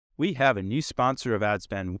we have a new sponsor of ad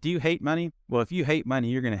spend. Do you hate money? Well, if you hate money,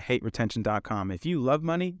 you're going to hate retention.com. If you love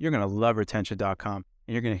money, you're going to love retention.com.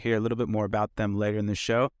 And you're going to hear a little bit more about them later in the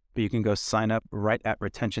show, but you can go sign up right at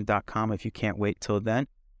retention.com if you can't wait till then.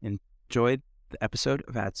 Enjoy the episode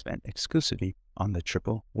of Ad Spend exclusively on the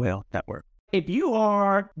Triple Whale Network. If you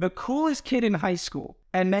are the coolest kid in high school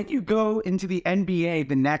and then you go into the NBA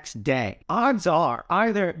the next day, odds are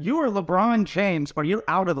either you are LeBron James or you're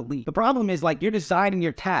out of the league. The problem is you're designing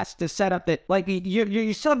your test to set up that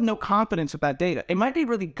you still have no confidence with that data. It might be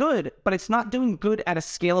really good, but it's not doing good at a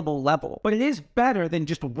scalable level. But it is better than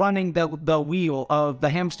just running the wheel of the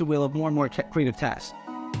hamster wheel of more and more creative tests.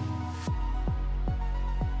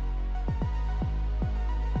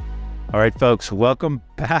 All right, folks, welcome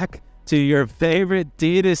back to your favorite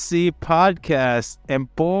D2C podcast.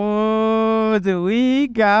 And boy, do we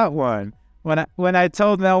got one. When I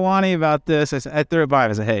told Melwani about this, I threw it by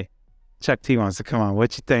him. I said, hey, Chuck T wants to come on.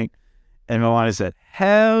 What you think? And Melwani said,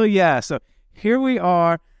 hell yeah. So here we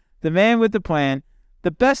are, the man with the plan,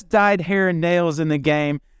 the best dyed hair and nails in the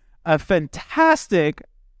game, a fantastic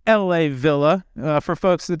LA villa. For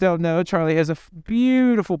folks that don't know, Charley has a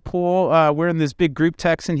beautiful pool. We're in this big group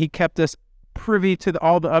text, and he kept us privy to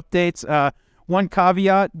all the updates. One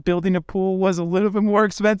caveat, building a pool was a little bit more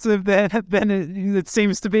expensive than it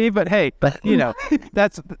seems to be, but hey,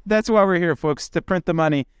 that's why we're here, folks, to print the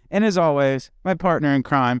money. And as always, my partner in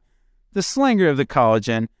crime, the slanger of the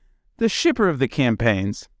collagen, the shipper of the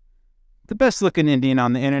campaigns, the best looking Indian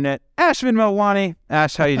on the internet, Ashvin Melwani.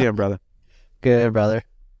 Ash, how you doing, brother? Good, brother.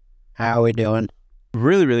 How are we doing?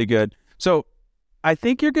 Really, really good. So I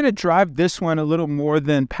think you're going to drive this one a little more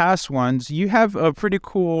than past ones. You have a pretty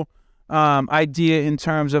cool idea in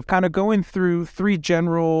terms of kind of going through 3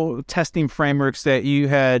 general testing frameworks that you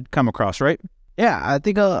had come across, right? Yeah, I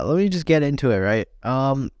think let me just get into it, right?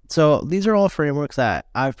 So these are all frameworks that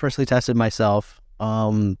I've personally tested myself.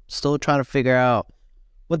 Still trying to figure out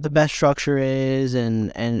what the best structure is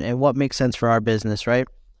and what makes sense for our business, right?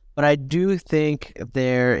 But I do think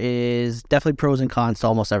there is definitely pros and cons to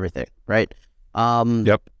almost everything, right?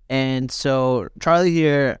 Yep. And so Charley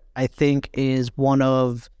here, I think, is one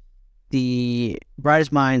of the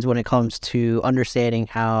brightest minds when it comes to understanding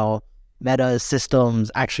how meta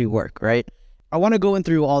systems actually work, right? I want to go in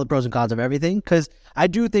through all the pros and cons of everything because I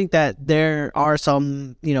do think that there are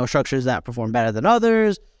some, structures that perform better than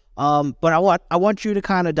others. But I want you to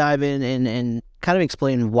kind of dive in and kind of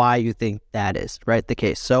explain why you think that is, right, the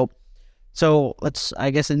case. So let's, I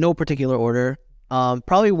guess in no particular order,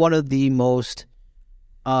 probably one of the most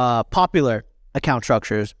popular account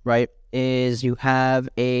structures, right, is you have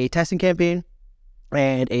a testing campaign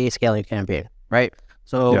and a scaling campaign, right?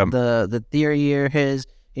 So the theory here is,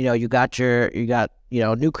 you got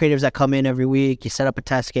new creatives that come in every week. You set up a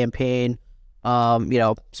test campaign,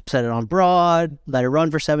 set it on broad, let it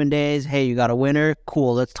run for 7 days. Hey, you got a winner.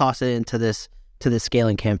 Cool. Let's toss it into this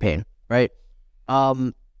scaling campaign, right?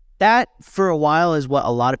 That for a while is what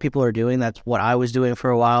a lot of people are doing. That's what I was doing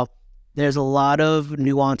for a while. There's a lot of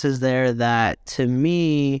nuances there that to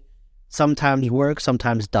me sometimes work,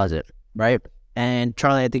 sometimes doesn't, right? And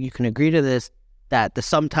Charley, I think you can agree to this, that the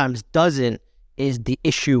sometimes doesn't is the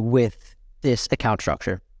issue with this account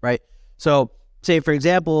structure, right? So say, for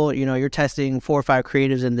example, you're testing 4 or 5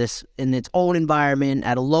 creatives in its own environment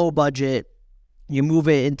at a low budget. You move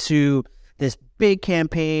it into this big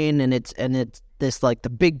campaign and it's this the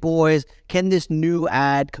big boys. Can this new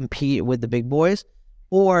ad compete with the big boys,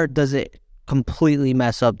 or does it completely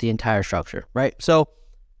mess up the entire structure, right? So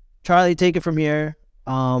Charley, take it from here.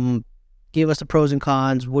 Give us the pros and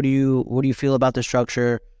cons. What do you feel about the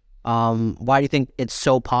structure? Why do you think it's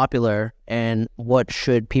so popular, and what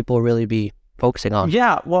should people really be focusing on?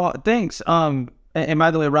 Yeah, well, thanks. And by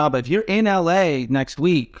the way, Rob, if you're in LA next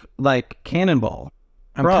week, Cannonball,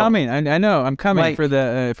 I'm coming. I know. I'm coming for Geek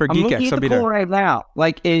X. I'm looking at the pool right now.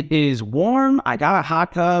 It is warm. I got a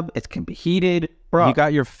hot tub. It can be heated, bro. You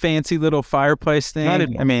got your fancy little fireplace thing.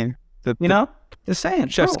 I mean, just saying,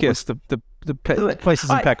 chef's kiss. The place is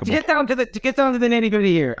impeccable. To get down to the nitty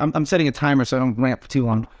gritty here. I'm setting a timer so I don't rant for too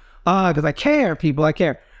long. Because I care, people. I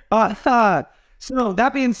care. So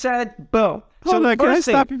that being said, boom. Hold on, can I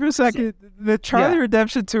stop you for a second? The Charley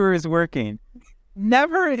Redemption Tour is working.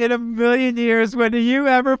 Never in a million years would you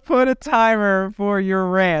ever put a timer for your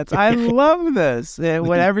rants. I love this.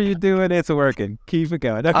 Whenever you do it, it's working. Keep it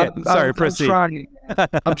going. Okay, sorry, proceed.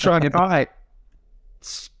 I'm trying. All right.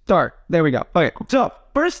 Start. There we go. Okay, so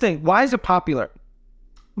first thing, why is it popular?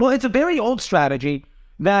 Well, it's a very old strategy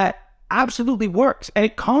that absolutely works, and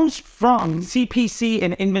it comes from CPC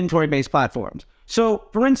and inventory-based platforms. So,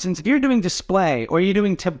 for instance, if you're doing display or you're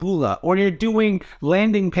doing taboola or you're doing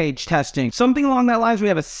landing page testing, something along that lines, we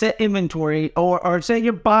have a set inventory, or say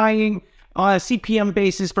you're buying on a CPM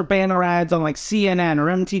basis for banner ads on like CNN or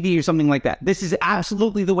MTV or something like that. This is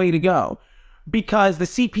absolutely the way to go because the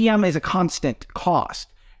CPM is a constant cost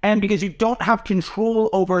and because you don't have control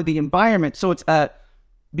over the environment. So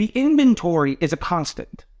the inventory is a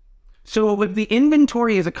constant. So if the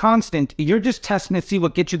inventory is a constant, you're just testing to see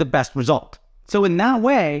what gets you the best result. So in that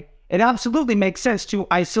way, it absolutely makes sense to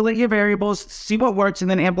isolate your variables, see what works, and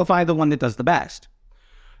then amplify the one that does the best.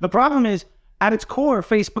 The problem is, at its core,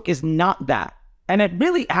 Facebook is not that. And it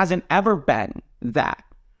really hasn't ever been that.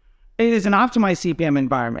 It is an optimized CPM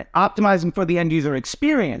environment, optimizing for the end user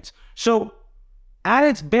experience. So at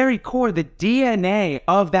its very core, the DNA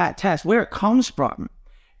of that test, where it comes from,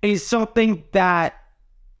 is something that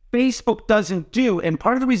Facebook doesn't do. And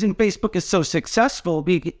part of the reason Facebook is so successful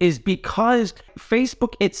is because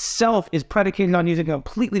Facebook itself is predicated on using a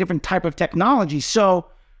completely different type of technology. So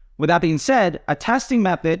with that being said, a testing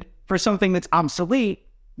method for something that's obsolete,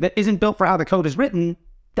 that isn't built for how the code is written,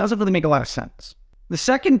 doesn't really make a lot of sense. The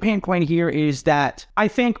second pain point here is that I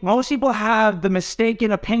think most people have the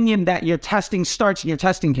mistaken opinion that your testing starts in your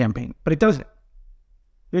testing campaign, but it doesn't.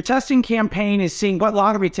 Your testing campaign is seeing what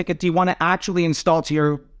lottery ticket do you want to actually install to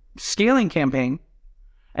your scaling campaign,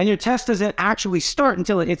 and your test doesn't actually start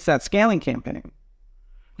until it hits that scaling campaign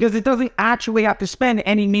because it doesn't actually have to spend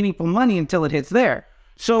any meaningful money until it hits there.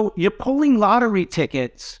 So you're pulling lottery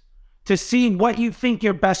tickets to see what you think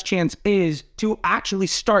your best chance is to actually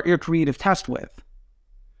start your creative test with.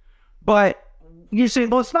 But you're saying,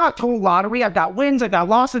 well, it's not total lottery. I've got wins, I've got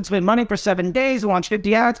losses, spent money for 7 days, launch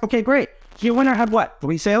 50 ads. Okay, great. Your winner had what?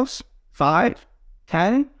 3 sales? 5?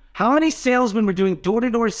 10? How many salesmen were doing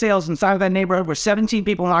door-to-door sales inside of that neighborhood where 17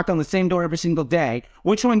 people knocked on the same door every single day?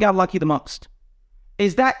 Which one got lucky the most?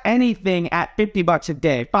 Is that anything at $50 a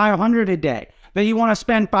day, $500 a day, that you want to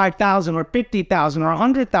spend $5,000 or $50,000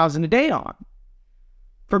 or $100,000 a day on?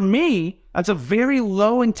 For me, that's a very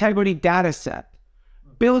low integrity data set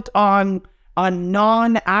built on a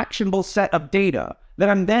non-actionable set of data that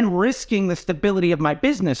I'm then risking the stability of my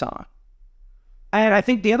business on. And I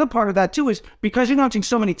think the other part of that too is because you're launching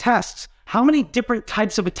so many tests, how many different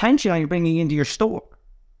types of attention are you bringing into your store?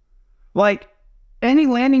 Like any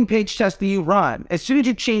landing page test that you run, as soon as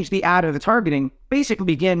you change the ad or the targeting,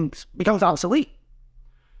 basically becomes obsolete.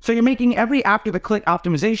 So you're making every after the click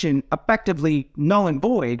optimization effectively null and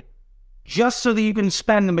void just so that you can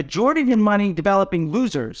spend the majority of your money developing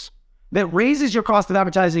losers that raises your cost of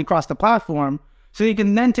advertising across the platform so you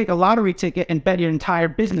can then take a lottery ticket and bet your entire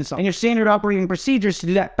business on. And your standard operating procedures to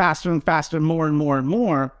do that faster and faster, more and more and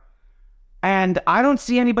more. And I don't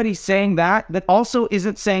see anybody saying that also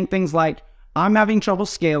isn't saying things like, I'm having trouble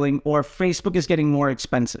scaling or Facebook is getting more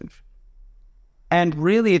expensive. And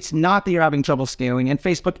really, it's not that you're having trouble scaling and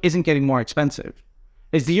Facebook isn't getting more expensive.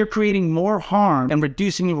 It's that you're creating more harm and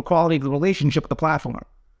reducing the quality of the relationship with the platform.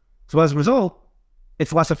 So as a result,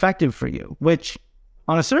 it's less effective for you, which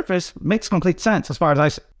on a surface makes complete sense as far as I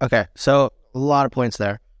see. Okay, so a lot of points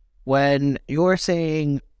there. When you're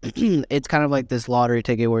saying it's kind of like this lottery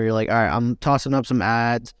ticket where you're like, all right, I'm tossing up some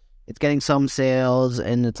ads, it's getting some sales,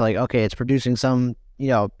 and it's like, okay, it's producing some,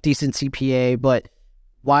 decent CPA, but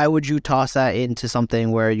why would you toss that into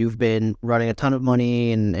something where you've been running a ton of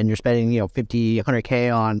money and you're spending, 50,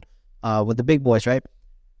 100K on with the big boys, right?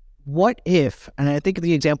 What if, and I think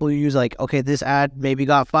the example you use, like, okay, this ad maybe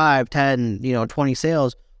got 5, 10, 20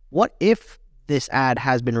 sales. What if this ad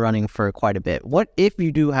has been running for quite a bit? What if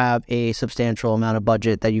you do have a substantial amount of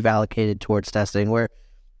budget that you've allocated towards testing where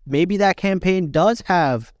maybe that campaign does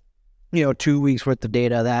have, 2 weeks worth of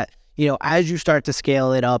data that, as you start to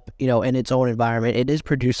scale it up, in its own environment, it is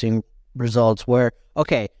producing results where,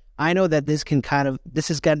 okay, I know that this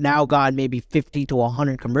has now gone maybe 50 to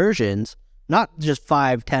 100 conversions, not just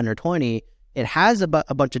 5, 10, or 20. It has a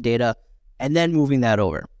bunch of data, and then moving that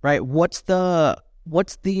over, right? What's the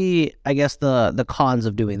I guess the cons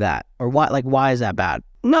of doing that, or why is that bad?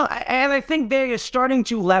 No, and I think there you're starting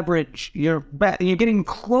to leverage your bet. You're getting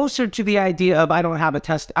closer to the idea of I don't have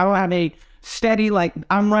a steady, like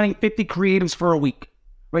I'm running 50 creatives for a week,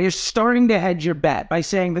 right? You're starting to hedge your bet by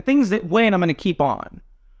saying the things that win, I'm going to keep on.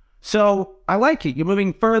 So I like it. You're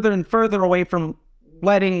moving further and further away from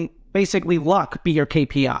letting basically luck be your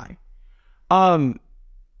KPI. But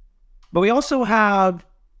we also have,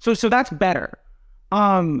 so that's better.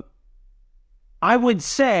 I would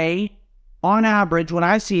say on average, when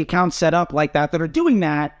I see accounts set up like that are doing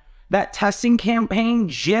that testing campaign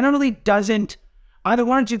generally doesn't, either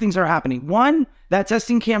one or two things are happening. One, that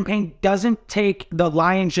testing campaign doesn't take the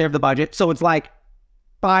lion's share of the budget. So it's like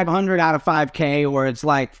 500 out of 5K, or it's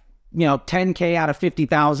like, 10K out of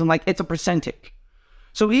 50,000. Like, it's a percentage.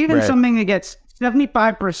 So even something that gets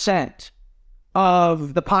 75%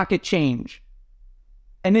 of the pocket change,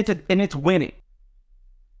 and it's winning,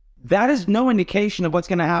 that is no indication of what's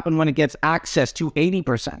going to happen when it gets access to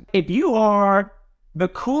 80%. If you are the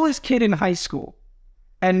coolest kid in high school,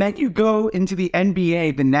 and then you go into the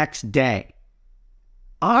NBA the next day,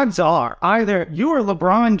 odds are either you are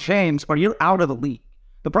LeBron James or you're out of the league.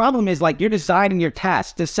 The problem is, like, you're designing your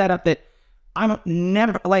test to set up that you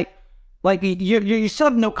still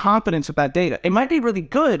have no confidence with that data. It might be really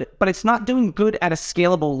good, but it's not doing good at a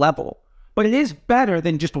scalable level. But it is better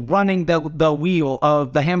than just running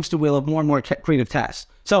the hamster wheel of more and more creative tests.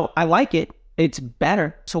 So I like it. It's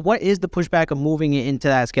better. So what is the pushback of moving it into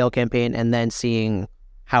that scale campaign and then seeing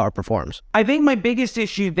how it performs? I think my biggest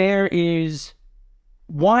issue there is,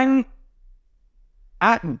 one,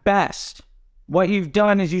 at best, what you've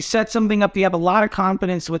done is you set something up that you have a lot of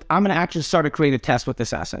confidence with. I'm going to actually start a creative test with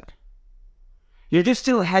this asset. You're just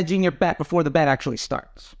still hedging your bet before the bet actually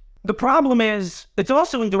starts. The problem is it's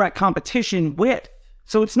also in direct competition with,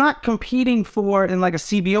 so it's not competing for in like a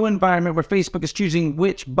CBO environment where Facebook is choosing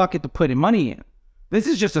which bucket to put in money in. This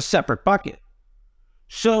is just a separate bucket.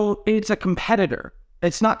 So it's a competitor.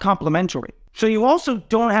 It's not complementary. So you also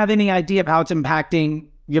don't have any idea of how it's impacting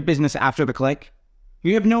your business after the click.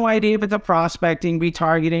 You have no idea if it's a prospecting,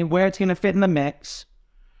 retargeting, where it's going to fit in the mix.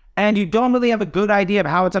 And you don't really have a good idea of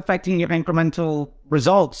how it's affecting your incremental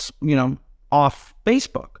results, off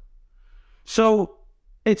Facebook. So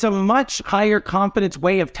it's a much higher confidence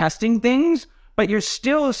way of testing things, but you're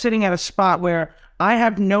still sitting at a spot where I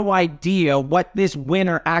have no idea what this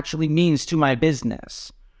winner actually means to my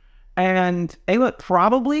business. And hey, look,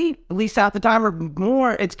 probably, at least half the time or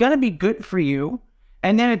more, it's going to be good for you.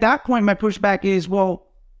 And then at that point, my pushback is, well,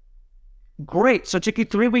 great. So it took you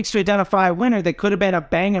 3 weeks to identify a winner that could have been a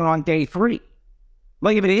banger on day 3.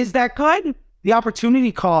 Like, if it is that good, the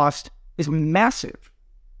opportunity cost is massive.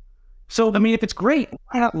 So, I mean, if it's great,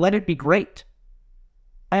 why not let it be great?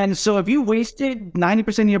 And so if you wasted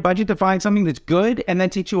 90% of your budget to find something that's good and then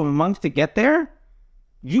takes you a month to get there,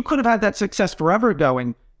 you could have had that success forever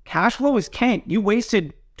going. Cash flow is king. You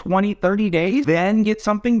wasted 20, 30 days, then get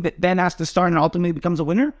something that then has to start and ultimately becomes a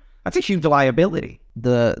winner. That's a huge liability.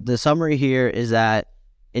 The summary here is that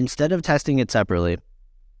instead of testing it separately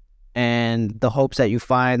and the hopes that you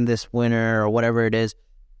find this winner or whatever it is,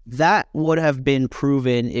 that would have been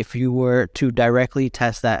proven if you were to directly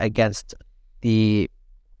test that against the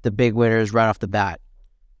big winners right off the bat.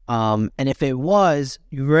 And if it was,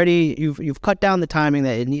 you've cut down the timing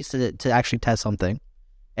that it needs to actually test something.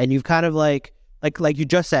 And you've kind of like you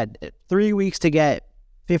just said, 3 weeks to get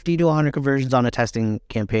 50 to 100 conversions on a testing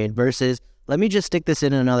campaign versus let me just stick this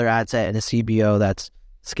in another ad set in a CBO that's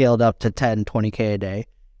scaled up to 10, 20K a day.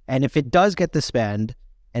 And if it does get the spend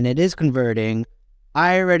and it is converting,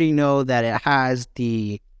 I already know that it has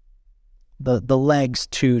the legs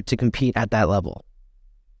to compete at that level.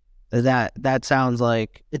 That sounds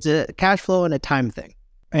like it's a cash flow and a time thing.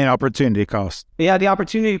 And opportunity cost. Yeah, the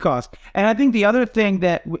opportunity cost. And I think the other thing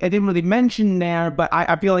that I didn't really mention there, but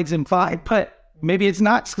I feel like it's implied, but maybe it's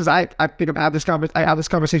not, because I think I have this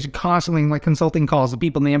conversation constantly in like consulting calls with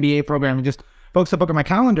people in the MBA program and just folks that book on my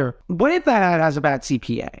calendar. What if that ad has a bad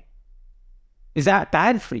CPA? Is that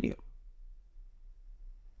bad for you?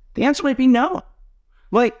 The answer might be no.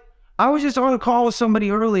 Like, I was just on a call with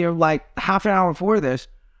somebody earlier, like half an hour before this.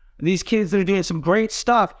 These kids that are doing some great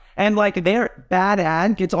stuff, and like their bad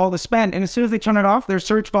ad gets all the spend, and as soon as they turn it off, their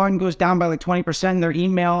search volume goes down by like 20%, their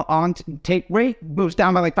email on take rate goes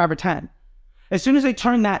down by like 5 or 10. As soon as they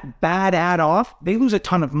turn that bad ad off, they lose a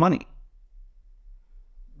ton of money.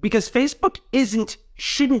 Because Facebook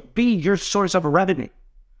shouldn't be your source of revenue.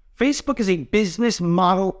 Facebook is a business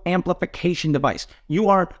model amplification device. You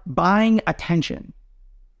are buying attention.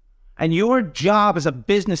 And your job as a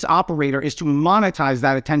business operator is to monetize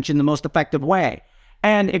that attention the most effective way.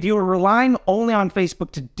 And if you are relying only on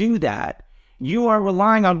Facebook to do that, you are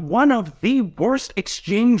relying on one of the worst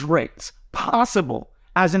exchange rates possible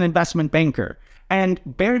as an investment banker. And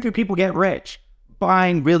very few people get rich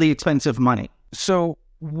buying really expensive money. So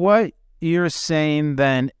what you're saying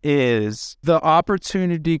then is the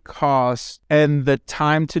opportunity cost and the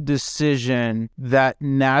time to decision that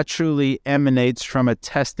naturally emanates from a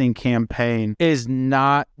testing campaign is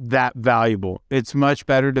not that valuable. It's much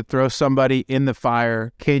better to throw somebody in the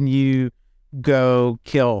fire. Can you go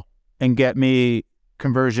kill and get me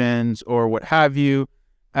conversions or what have you?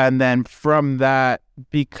 And then from that,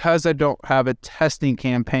 because I don't have a testing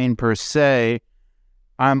campaign per se,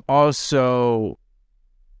 I'm also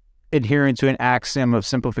adhering to an axiom of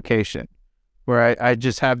simplification, where I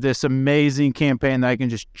just have this amazing campaign that I can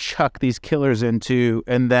just chuck these killers into,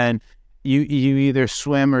 and then you either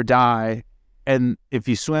swim or die. And if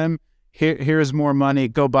you swim, here's more money,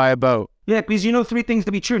 go buy a boat. Yeah, because you know 3 things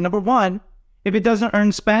to be true. Number 1, if it doesn't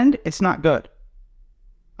earn spend, it's not good.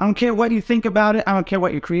 I don't care what you think about it. I don't care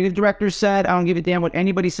what your creative director said. I don't give a damn what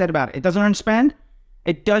anybody said about it. It doesn't earn spend.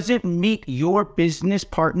 It doesn't meet your business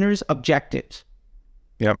partner's objectives.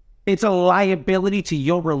 Yep. It's a liability to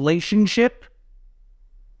your relationship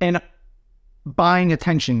and buying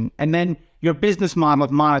attention, and then your business model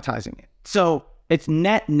of monetizing it. So it's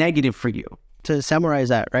net negative for you. To summarize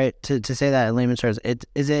that, right? To say that in layman's terms,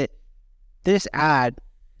 this ad,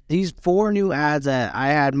 these 4 new ads that I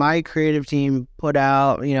had my creative team put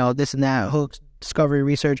out, this and that, hooks, discovery,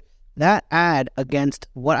 research, that ad against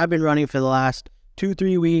what I've been running for the last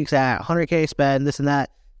 2-3 weeks at 100K spend, this and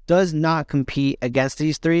that, does not compete against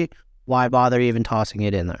these 3. Why bother even tossing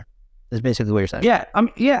it in there? That's basically what you're saying.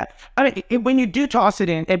 Yeah. When you do toss it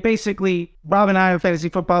in, it basically, Rob and I are fantasy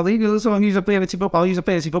football league. So I'm using fantasy football. I'll use a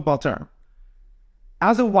fantasy football term.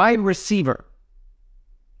 As a wide receiver,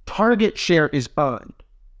 target share is earned.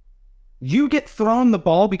 You get thrown the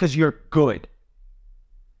ball because you're good.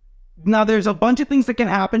 Now, there's a bunch of things that can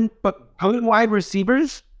happen, but good wide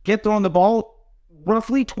receivers get thrown the ball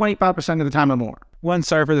roughly 25% of the time or more. One,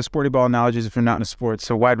 sorry for the sporty ball analogies if you're not in sports.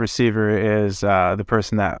 So wide receiver is the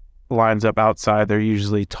person that lines up outside. They're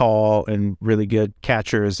usually tall and really good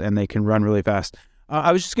catchers, and they can run really fast.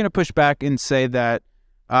 I was just going to push back and say that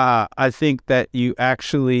I think that you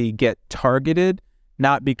actually get targeted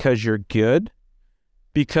not because you're good,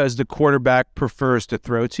 because the quarterback prefers to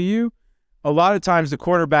throw to you. A lot of times the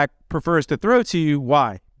quarterback prefers to throw to you.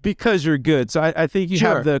 Why? Because you're good. So I think you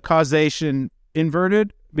have the causation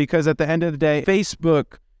inverted, because at the end of the day,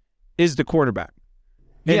 Facebook is the quarterback.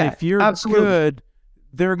 And if you're good,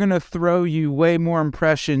 they're going to throw you way more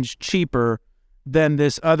impressions cheaper than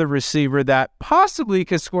this other receiver that possibly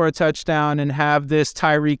could score a touchdown and have this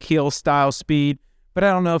Tyreek Hill style speed, but I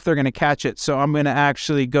don't know if they're going to catch it. So I'm going to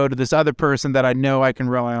actually go to this other person that I know I can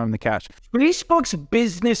rely on the catch. Facebook's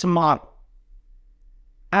business model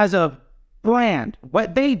as a brand,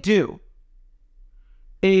 what they do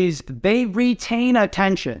is they retain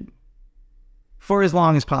attention for as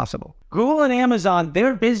long as possible. Google and Amazon,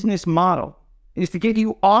 their business model is to get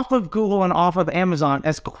you off of Google and off of Amazon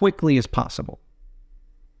as quickly as possible.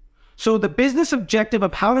 So the business objective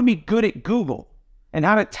of how to be good at Google and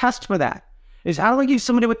how to test for that is how do I give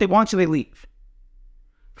somebody what they want so they leave?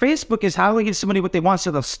 Facebook is how do I give somebody what they want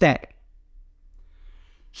so they'll stay?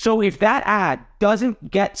 So if that ad doesn't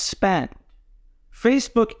get spent,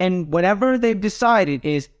 Facebook and whatever they've decided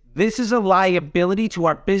is this is a liability to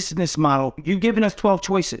our business model. You've given us 12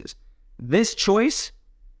 choices. This choice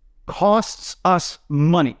costs us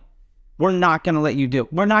money. We're not going to let you do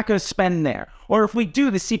it. We're not going to spend there. Or if we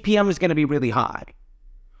do, the CPM is going to be really high.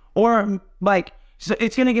 Or so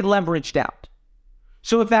it's going to get leveraged out.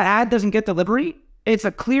 So if that ad doesn't get delivery, it's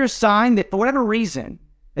a clear sign that for whatever reason,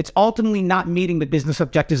 it's ultimately not meeting the business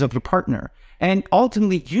objectives of your partner. And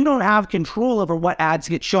ultimately, you don't have control over what ads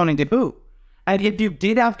get shown and who. And if you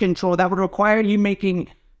did have control, that would require you making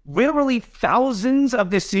literally thousands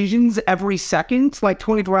of decisions every second, like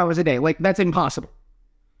 24 hours a day. That's impossible.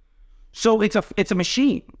 So it's a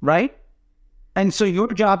machine, right? And so your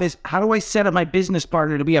job is, how do I set up my business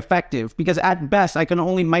partner to be effective? Because at best, I can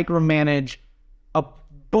only micromanage a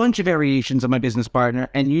bunch of variations of my business partner.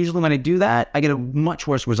 And usually when I do that, I get a much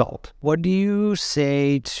worse result. What do you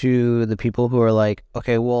say to the people who are like,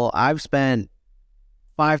 okay, well, I've spent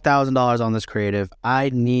 $5,000 on this creative. I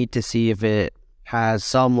need to see if it has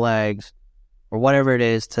some legs or whatever it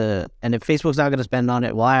is and if Facebook's not going to spend on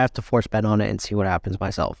it, well, I have to force spend on it and see what happens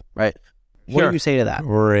myself, right? What do you say to that?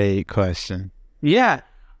 Great question. Yeah,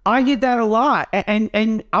 I get that a lot.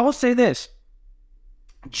 And I will say this.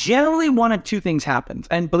 Generally, one of 2 things happens.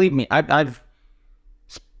 And believe me, I've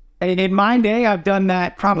in my day, I've done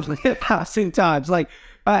that probably 1,000 times.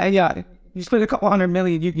 You spend a couple $100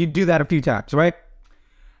 million, you do that a few times, right?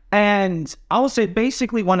 And I will say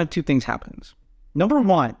basically one of 2 things happens. Number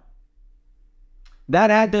 1,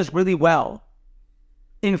 that ad does really well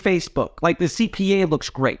in Facebook. The CPA looks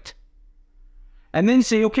great. And then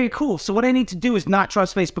say, okay, cool. So what I need to do is not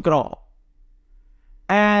trust Facebook at all.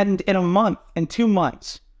 And in a month, in 2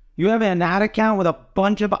 months, you have an ad account with a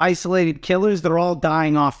bunch of isolated killers that are all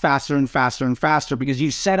dying off faster and faster and faster because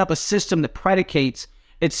you set up a system that predicates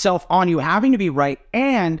itself on you having to be right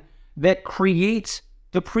and that creates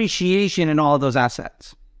depreciation in all of those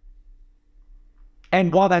assets.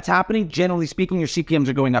 And while that's happening, generally speaking, your CPMs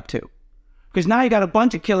are going up too. Because now you got a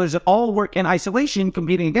bunch of killers that all work in isolation,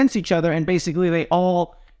 competing against each other, and basically they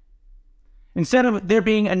all, instead of there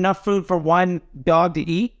being enough food for one dog to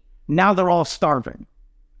eat, now they're all starving.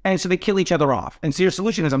 And so they kill each other off. And so your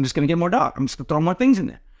solution is, I'm just going to get more dog. I'm just going to throw more things in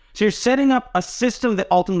there. So you're setting up a system that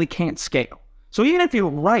ultimately can't scale. So even if you're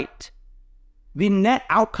right, the net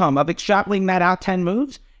outcome of extrapolating that out 10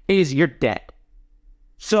 moves is you're dead.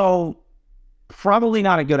 So probably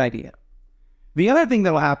not a good idea. The other thing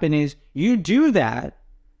that will happen is you do that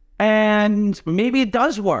and maybe it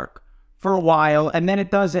does work for a while and then it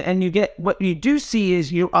doesn't. And you get, what you do see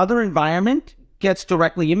is your other environment gets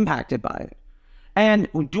directly impacted by it. And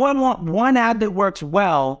do I want one ad that works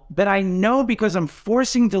well that I know because I'm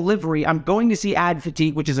forcing delivery, I'm going to see ad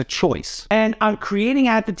fatigue, which is a choice. And I'm creating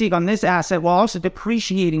ad fatigue on this asset while also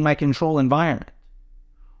depreciating my control environment.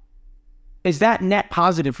 Is that net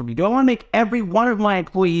positive for me? Do I want to make every one of my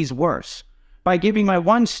employees worse by giving my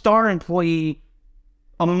 1-star employee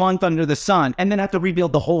a month under the sun and then have to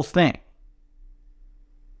rebuild the whole thing?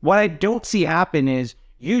 What I don't see happen is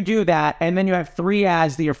you do that and then you have 3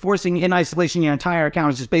 ads that you're forcing in isolation. Your entire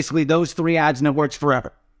account is just basically those 3 ads and it works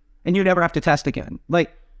forever. And you never have to test again.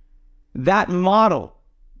 Like, that model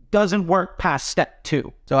doesn't work past step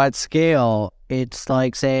 2. So at scale, it's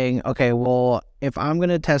like saying, okay, well, if I'm going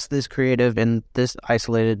to test this creative in this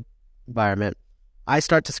isolated environment, I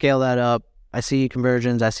start to scale that up. I see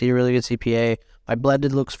conversions. I see a really good CPA. My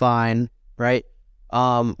blended looks fine, right?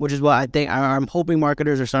 Which is what I think I'm hoping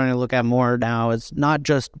marketers are starting to look at more now. It's not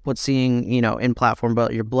just what's seeing, in platform,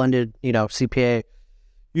 but your blended, CPA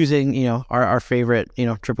using, our favorite,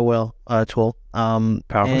 triple whale tool. Powerful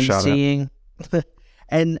and shout seeing,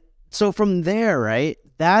 and so from there, right,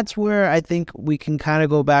 that's where I think we can kind of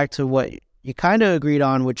go back to what you kind of agreed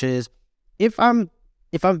on, which is if I'm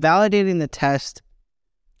validating the test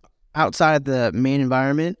outside the main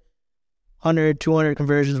environment, 100, 200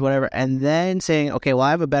 conversions, whatever, and then saying, okay, well,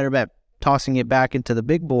 I have a better bet tossing it back into the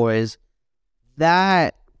big boys.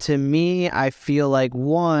 That, to me, I feel like,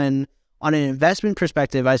 one, on an investment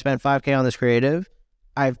perspective, I spent $5K on this creative.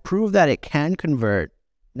 I've proved that it can convert.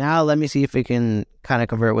 Now let me see if it can kind of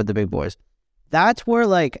convert with the big boys. That's where,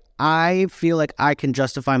 I feel like I can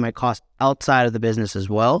justify my cost outside of the business as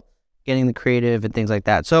well, getting the creative and things like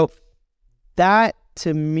that. So that,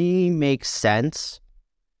 to me, makes sense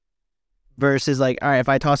versus all right, if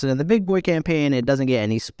I toss it in the big boy campaign, it doesn't get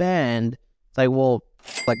any spend. It's like, well,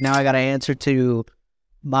 now I got to answer to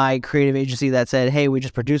my creative agency that said, hey, we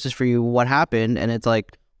just produced this for you. What happened? And it's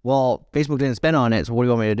like, well, Facebook didn't spend on it. So what do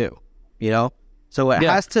you want me to do? So it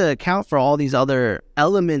has to account for all these other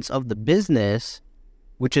elements of the business,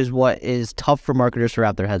 which is what is tough for marketers to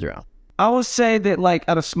wrap their heads around. I will say that,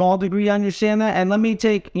 at a small degree, I understand that. And let me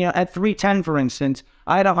take, at 310, for instance,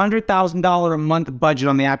 I had $100,000 a month budget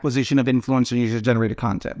on the acquisition of influencer user-generated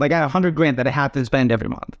content. I had $100,000 that I had to spend every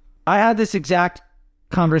month. I had this exact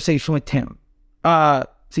conversation with Tim,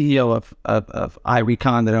 CEO of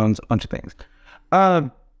iRecon that owns a bunch of things.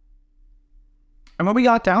 And what we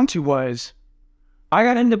got down to was, I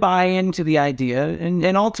got him to buy into the idea,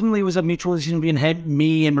 and ultimately it was a mutual decision between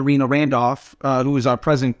me and Marina Randolph, who is our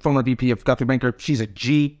president, former VP of Guthrie Banker. She's a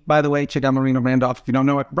G, by the way. Check out Marina Randolph if you don't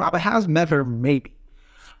know it. Rob has met her, maybe.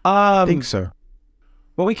 I think so.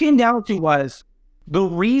 What we came down to was, the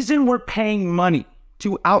reason we're paying money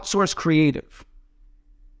to outsource creative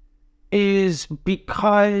is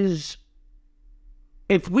because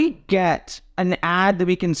if we get an ad that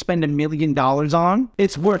we can spend $1 million on,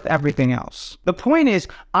 it's worth everything else. The point is,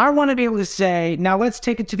 I want to be able to say, now let's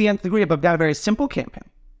take it to the nth degree. I've got a very simple campaign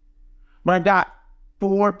where I've got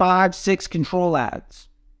 4, 5, 6 control ads.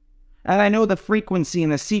 And I know the frequency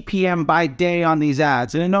and the CPM by day on these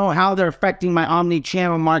ads. And I know how they're affecting my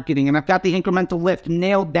omni-channel marketing. And I've got the incremental lift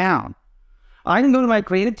nailed down. I can go to my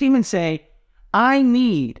creative team and say, I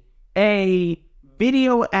need a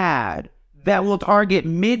video ad that will target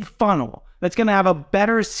mid-funnel, that's going to have a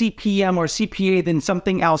better CPM or CPA than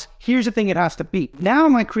something else. Here's the thing it has to be. Now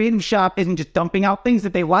my creative shop isn't just dumping out things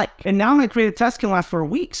that they like. And now my creative test can last for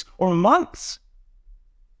weeks or months.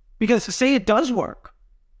 Because say it does work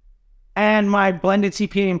and my blended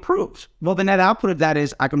CPA improves, well, the net output of that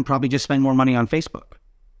is I can probably just spend more money on Facebook.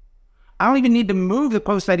 I don't even need to move the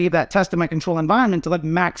post ID of that test in my control environment to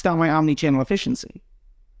max down my omni-channel efficiency.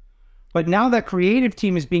 But now that creative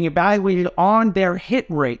team is being evaluated on their hit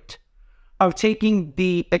rate of taking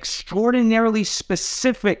the extraordinarily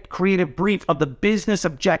specific creative brief of the business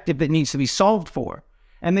objective that needs to be solved for.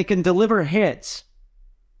 And they can deliver hits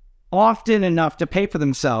often enough to pay for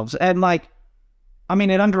themselves. And at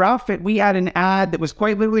Under Outfit, we had an ad that was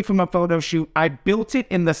quite literally from a photo shoot. I built it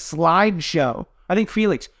in the slideshow. I think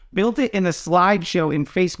Felix built it in a slideshow in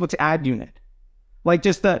Facebook's ad unit. Like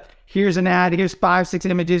just here's an ad, here's 5, 6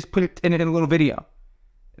 images, put it in a little video.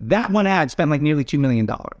 That one ad spent like nearly $2 million.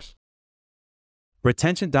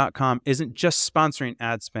 Retention.com isn't just sponsoring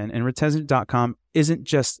ad spend, and Retention.com isn't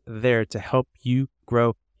just there to help you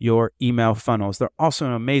grow your email funnels. They're also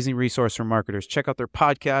an amazing resource for marketers. Check out their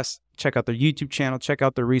podcasts, check out their YouTube channel, check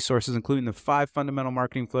out their resources, including the 5 fundamental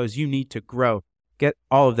marketing flows you need to grow. Get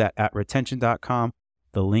all of that at Retention.com.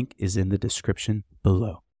 The link is in the description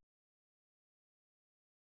below.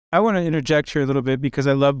 I want to interject here a little bit because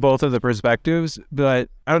I love both of the perspectives, but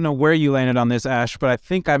I don't know where you landed on this, Ash, but I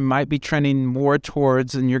think I might be trending more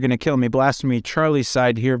towards, and you're going to kill me, blasphemy, Charlie's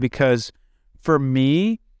side here, because for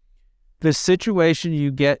me, the situation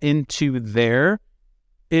you get into there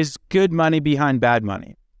is good money behind bad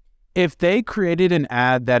money. If they created an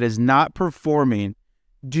ad that is not performing,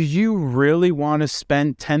 do you really want to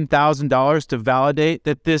spend $10,000 to validate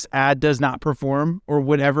that this ad does not perform or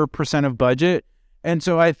whatever percent of budget? And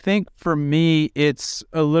so I think for me, it's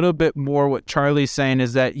a little bit more what Charlie's saying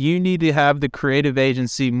is that you need to have the creative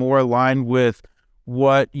agency more aligned with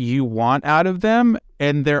what you want out of them.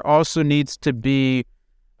 And there also needs to be,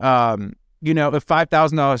 if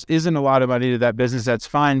 $5,000 isn't a lot of money to that business, that's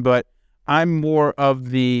fine. But I'm more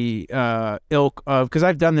of the ilk of, because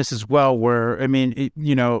I've done this as well, where, RIP,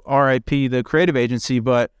 the creative agency,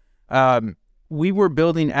 but we were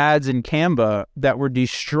building ads in Canva that were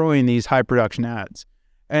destroying these high production ads.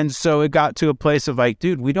 And so it got to a place of like,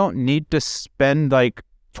 dude, we don't need to spend like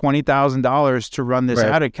 $20,000 to run this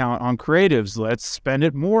ad account on creatives. Let's spend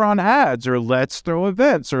it more on ads, or let's throw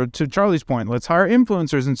events, or to Charlie's point, let's hire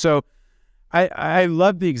influencers. And so I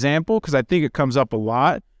love the example because I think it comes up a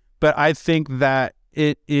lot, but I think that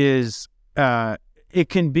it is, it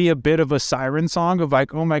can be a bit of a siren song of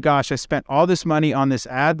like, oh my gosh, I spent all this money on this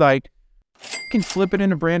ad. Like, can flip it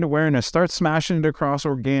into brand awareness, start smashing it across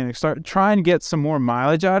organic, start trying to get some more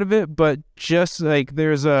mileage out of it. But just like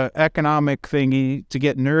there's a economic thingy to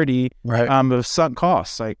get nerdy, of sunk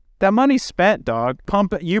costs. Like that money spent, dog.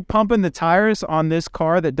 You're pumping the tires on this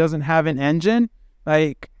car that doesn't have an engine.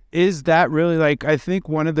 Like, is that really like, I think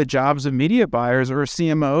one of the jobs of media buyers or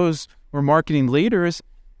CMOs or marketing leaders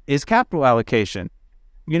is capital allocation.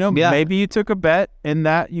 Maybe you took a bet in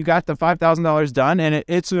that you got the $5,000 done, and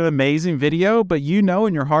it's an amazing video, but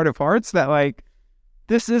in your heart of hearts that like,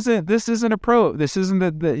 this isn't a pro, this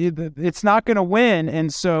isn't it's not going to win.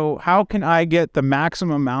 And so how can I get the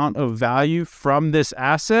maximum amount of value from this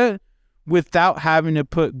asset without having to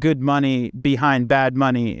put good money behind bad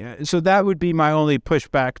money? So that would be my only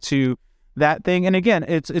pushback to that thing. And again,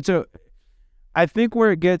 I think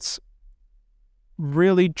where it gets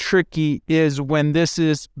really tricky is when this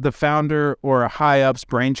is the founder or a high up's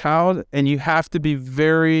brainchild, and you have to be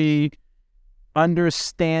very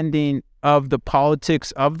understanding of the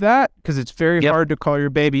politics of that, because it's very hard to call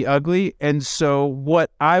your baby ugly. And so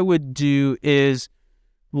what I would do is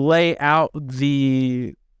lay out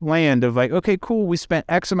the land of like, okay, cool, we spent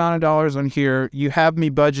X amount of dollars on here, you have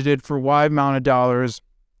me budgeted for Y amount of dollars.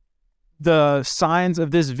 The signs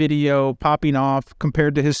of this video popping off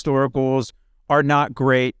compared to historicals are not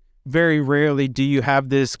great. Very rarely do you have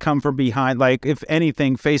this come from behind. Like, if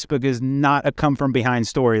anything, Facebook is not a come from behind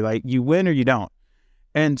story. Like, you win or you don't.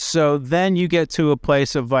 And so then you get to a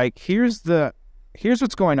place of like, here's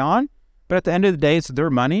what's going on. But at the end of the day, it's their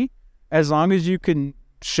money. As long as you can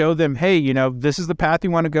show them, hey, this is the path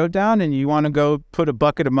you want to go down, and you want to go put a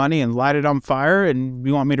bucket of money and light it on fire, and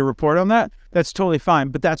you want me to report on that, that's totally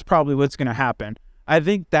fine. But that's probably what's going to happen. I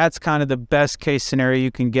think that's kind of the best case scenario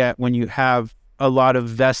you can get when you have a lot of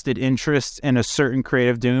vested interests in a certain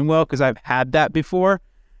creative doing well, because I've had that before,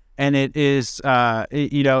 and it is,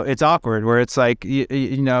 it's awkward where it's like,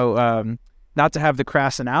 not to have the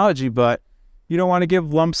crass analogy, but you don't want to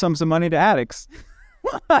give lump sums of money to addicts.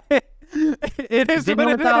 It is what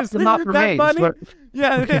it is. That money,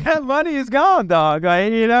 that money is gone, dog.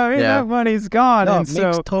 Like, that money's gone. No, and it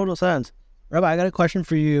makes total sense. Rabbi, I got a question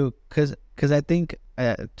for you, because I think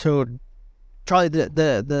Charley,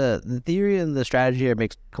 the theory and the strategy here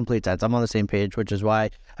makes complete sense. I'm on the same page, which is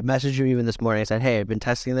why I messaged you even this morning. I said, hey, I've been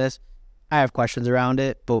testing this. I have questions around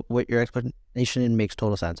it, but what your explanation makes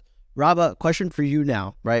total sense. Rabba, question for you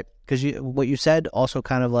now, right? Because what you said also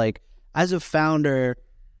kind of like, as a founder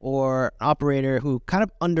or operator who kind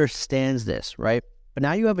of understands this, right? But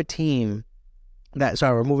now you have a team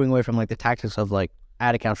we're moving away from like the tactics of like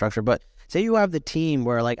ad account structure, but say you have the team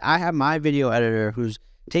where like I have my video editor who's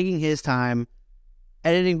taking his time,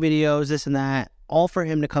 editing videos, this and that, all for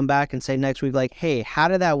him to come back and say next week, like, hey, how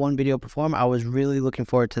did that one video perform? I was really looking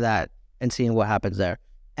forward to that and seeing what happens there.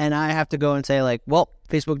 And I have to go and say like, well,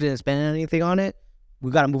 Facebook didn't spend anything on it.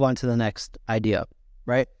 We got to move on to the next idea,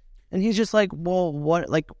 right? And he's just like, well,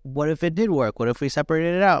 what if it did work? What if we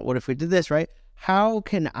separated it out? What if we did this, right? How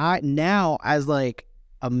can I now, as like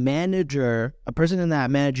a manager, a person in that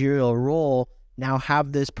managerial role, now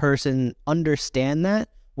have this person understand that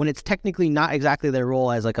when it's technically not exactly their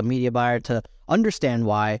role as like a media buyer to understand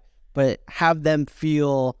why, but have them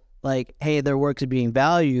feel like, hey, their work is being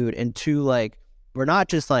valued, and two, like, we're not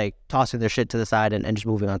just like tossing their shit to the side and just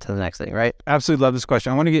moving on to the next thing, right? Absolutely love this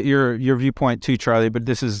question. I want to get your viewpoint too, Charlie, but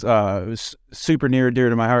this is super near and dear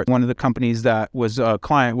to my heart. One of the companies that was a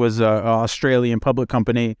client was an Australian public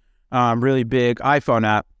company, really big iPhone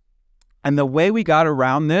app. And the way we got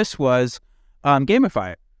around this was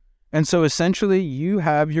gamify it. And so essentially you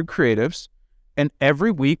have your creatives, and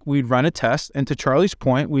every week we'd run a test. And to Charlie's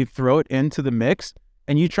point, we throw it into the mix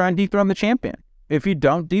and you try and dethrone the champion. If you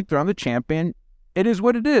don't dethrone the champion, it is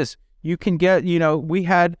what it is. You can get, we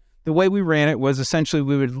had, the way we ran it was essentially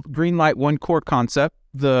we would greenlight one core concept.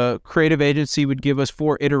 The creative agency would give us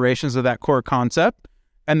 4 iterations of that core concept.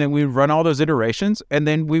 And then we would run all those iterations. And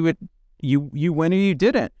then we would, you win or you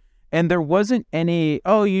didn't. And there wasn't any,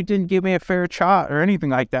 oh, you didn't give me a fair shot or anything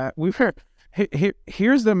like that.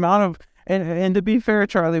 Here's the amount of, and to be fair,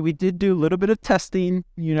 Charlie, we did do a little bit of testing,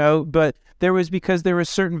 but because there were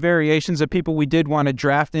certain variations of people we did want to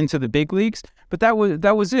draft into the big leagues, but that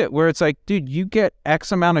was it, where it's like, dude, you get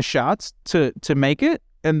X amount of shots to make it,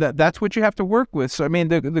 and that's what you have to work with. So, I mean,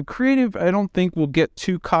 the creative, I don't think will get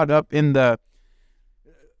too caught up in the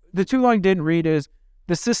too long didn't read is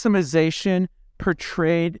the systemization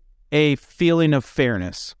portrayed a feeling of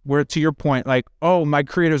fairness, where to your point, like, oh, my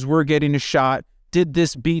creatives were getting a shot. Did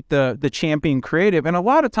this beat the champion creative? And a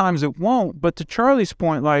lot of times it won't. But to Charlie's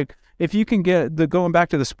point, like, if you can get going back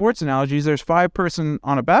to the sports analogies, there's 5 person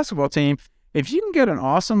on a basketball team. If you can get an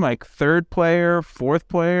awesome like 3rd player, 4th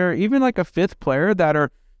player, even like a 5th player that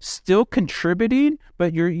are still contributing,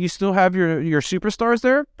 but you still have your superstars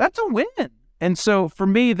there, that's a win. And so for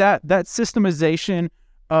me, that systemization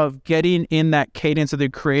of getting in that cadence of the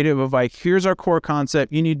creative of like, here's our core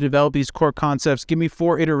concept. You need to develop these core concepts. Give me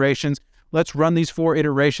 4 iterations. Let's run these 4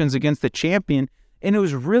 iterations against the champion. And it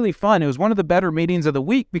was really fun. It was one of the better meetings of the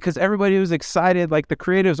week because everybody was excited. Like, the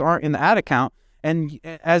creatives aren't in the ad account. And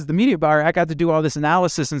as the media buyer, I got to do all this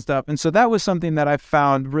analysis and stuff. And so that was something that I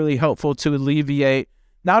found really helpful to alleviate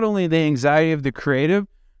not only the anxiety of the creative,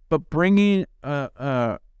 but bringing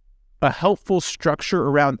a helpful structure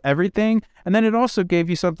around everything. And then it also gave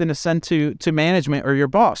you something to send to management or your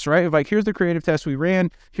boss, right? Like, here's the creative test we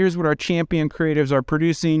ran. Here's what our champion creatives are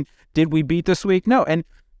producing. Did we beat this week? No. And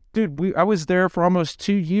dude, I was there for almost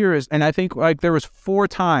 2 years. And I think like there was 4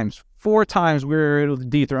 times we were able to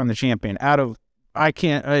dethrone the champion out of,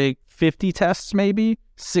 50 tests, maybe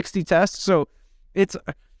 60 tests. So it's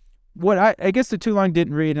what I guess the too long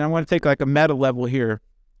didn't read. And I want to take like a meta level here,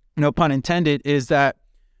 no pun intended, is that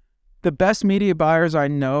the best media buyers I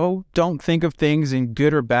know don't think of things in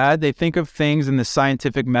good or bad. They think of things in the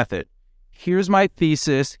scientific method. Here's my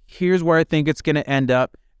thesis. Here's where I think it's going to end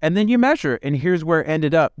up. And then you measure, and here's where it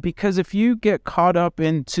ended up. Because if you get caught up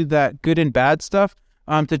into that good and bad stuff,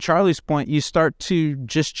 to Charlie's point, you start to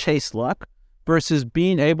just chase luck versus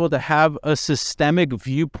being able to have a systemic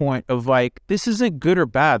viewpoint of like, this isn't good or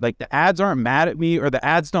bad. Like, the ads aren't mad at me or the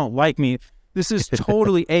ads don't like me. This is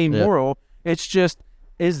totally amoral. Yeah. It's just,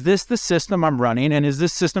 is this the system I'm running? And is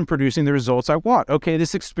this system producing the results I want? Okay,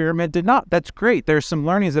 this experiment did not. That's great. There's some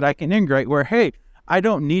learnings that I can integrate where, hey, I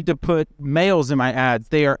don't need to put males in my ads.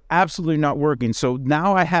 They are absolutely not working. So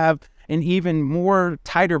now I have an even more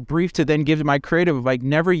tighter brief to then give to my creative of like,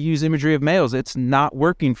 never use imagery of males. It's not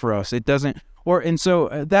working for us. It doesn't. And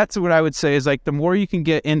so that's what I would say is like, the more you can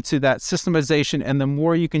get into that systemization and the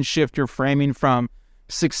more you can shift your framing from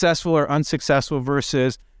successful or unsuccessful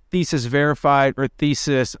versus thesis verified or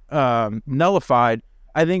thesis nullified,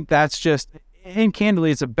 I think that's just, and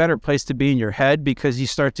candidly, it's a better place to be in your head because you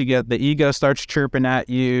start to get, the ego starts chirping at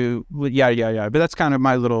you, yeah. But that's kind of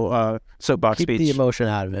my little soapbox speech. Keep the emotion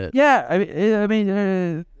out of it. Yeah, I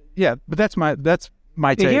mean, yeah, but that's my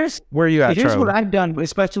take. Where are you at, Here's Charlie? what I've done,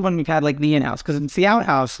 especially when we've had like the in-house, because it's the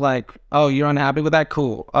out-house, like, oh, you're unhappy with that?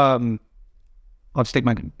 Cool. I'll just take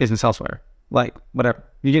my business elsewhere. Like, whatever.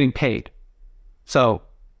 You're getting paid. So,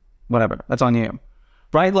 whatever. That's on you.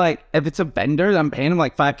 Right? Like, if it's a vendor, I'm paying them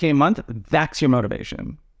like $5,000 a month, that's your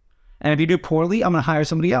motivation. And if you do poorly, I'm going to hire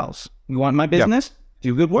somebody else. You want my business?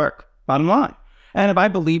 Do good work. Bottom line. And if I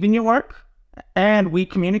believe in your work and we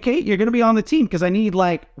communicate, you're going to be on the team because I need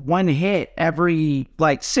like one hit every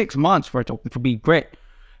like 6 months for it to be great.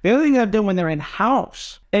 The other thing I've done when they're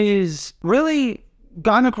in-house is really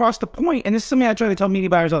gotten across the point, and this is something I try to tell media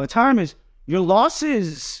buyers all the time, is your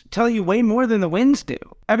losses tell you way more than the wins do.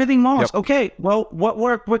 Everything lost. Yep. Okay, well, what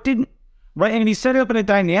worked, what didn't, right? And you set it up in a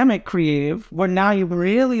dynamic creative where now you're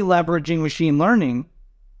really leveraging machine learning.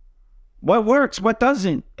 What works, what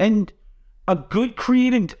doesn't? And a good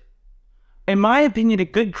creative, in my opinion, a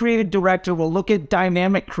good creative director will look at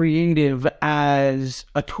dynamic creative as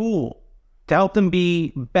a tool to help them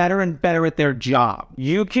be better and better at their job.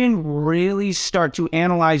 You can really start to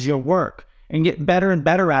analyze your work and get better and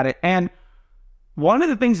better at it. And one of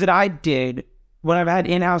the things that I did when I've had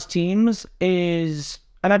in-house teams is,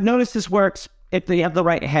 and I've noticed this works if they have the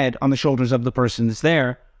right head on the shoulders of the person that's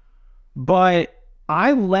there, but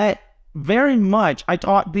I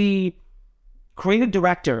taught the creative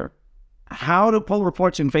director how to pull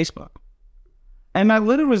reports in Facebook. And I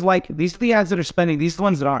literally was like, these are the ads that are spending, these are the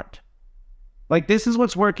ones that aren't. Like, this is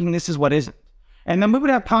what's working, this is what isn't. And then we would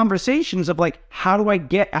have conversations of like, how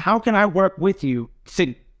can I work with you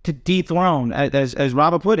to dethrone, as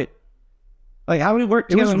Robert put it? Like, how do we work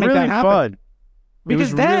together to make that happen? Fun.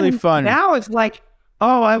 Because it was really fun. Now it's like,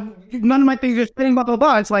 none of my things are spinning, blah, blah,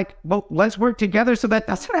 blah. It's like, well, let's work together so that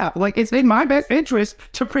doesn't happen. Like, it's in my best interest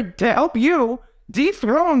to help you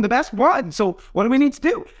dethrone the best one. So what do we need to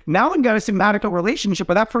do? Now we've got a symbiotic relationship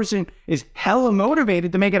where that person is hella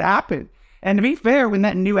motivated to make it happen. And to be fair, when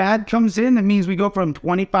that new ad comes in, that means we go from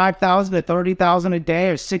 25,000 to 30,000 a day,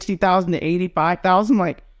 or 60,000 to 85,000.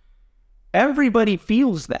 Like, everybody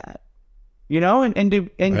feels that, and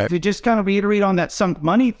to just kind of reiterate on that sunk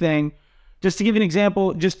money thing, just to give you an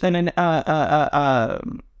example, just the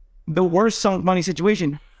worst sunk money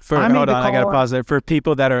situation. Hold on, I got to pause there. For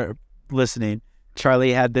people that are listening,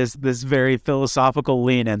 Charley had this very philosophical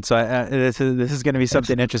lean in. So this is going to be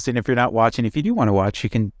something interesting. If you're not watching, if you do want to watch, you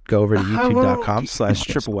can go over to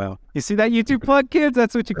youtube.com/triple whale. You see that YouTube plug, kids?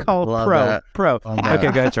 That's what you call pro. Okay, go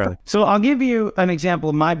ahead, Charley. So I'll give you an example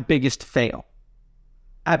of my biggest fail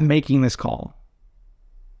at making this call.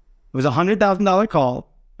 It was a $100,000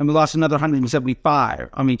 call, and we lost another $175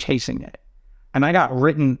 on me chasing it. And I got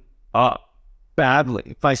written up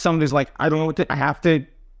badly by somebody who's like, I don't know what I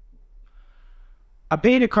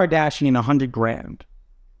paid a Kardashian $100,000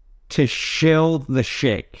 to shill the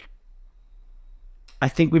shake. I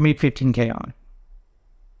think we made $15,000 on it.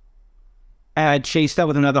 And I chased that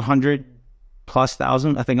with another 100+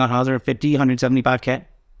 thousand. I think on 150, $175K.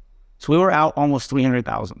 So we were out almost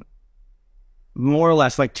 $300,000, more or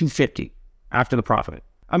less like $250 after the profit.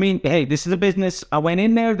 I mean, hey, this is a business. I went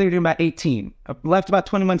in there, they were doing about 18. I left about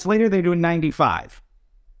 20 months later, they're doing 95.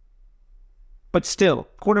 But still,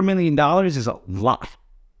 $250,000 is a lot.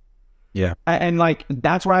 Yeah. And like,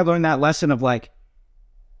 that's where I learned that lesson of like,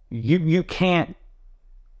 you just can't,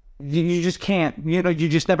 you just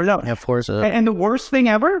never know. Yeah, force it. And the worst thing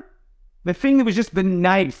ever, the thing that was just the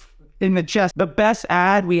knife in the chest, the best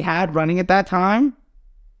ad we had running at that time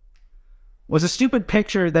was a stupid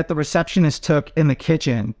picture that the receptionist took in the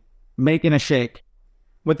kitchen making a shake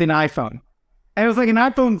with an iPhone. And it was like an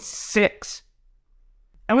iPhone 6.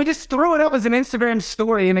 And we just threw it up as an Instagram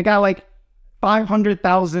story, and it got like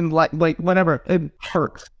 500,000, like whatever. It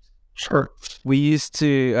hurts. We used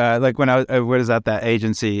to, like when I was at that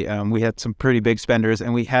agency, we had some pretty big spenders,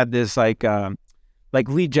 and we had this like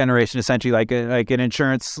lead generation, essentially like an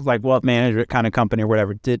insurance, like wealth management kind of company or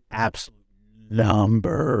whatever, did absolute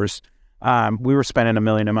numbers. We were spending $1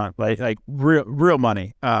 million a month, like real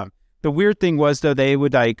money. The weird thing was though, they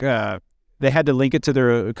would they had to link it to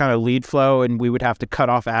their kind of lead flow, and we would have to cut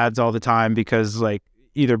off ads all the time because like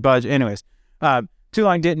either budget. Anyways, too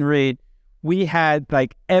long didn't read. We had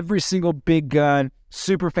like every single big gun,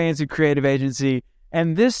 super fancy creative agency,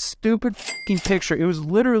 and this stupid fucking picture. It was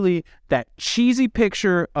literally that cheesy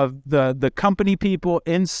picture of the company people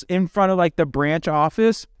in front of like the branch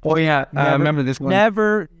office. Oh yeah, I remember this one.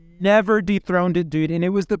 Never dethroned it, dude, and it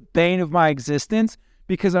was the bane of my existence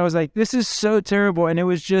because I was like, this is so terrible, and it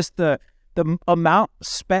was just the amount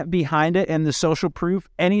spent behind it and the social proof.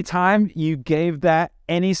 Anytime you gave that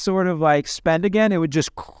any sort of like spend again, it would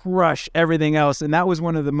just crush everything else. And that was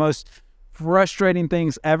one of the most frustrating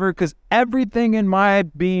things ever, because everything in my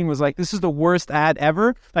being was like, this is the worst ad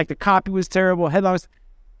ever. Like the copy was terrible, headline was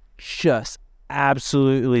just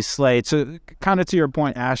absolutely slayed. So kind of to your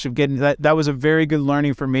point, Ash, of getting that was a very good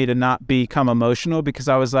learning for me to not become emotional, because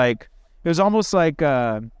I was like, it was almost like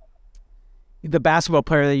the basketball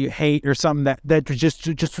player that you hate or something that just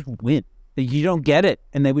would win. You don't get it,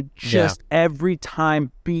 and they would just every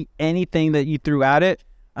time beat anything that you threw at it.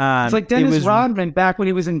 It's like Dennis Rodman back when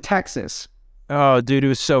he was in Texas. Oh, dude, it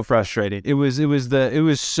was so frustrating. It was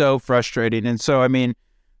so frustrating. And so, I mean,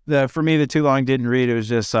 for me, the too long didn't read. It was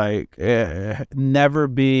just like never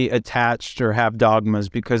be attached or have dogmas,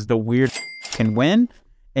 because the weird can win.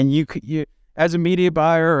 And you as a media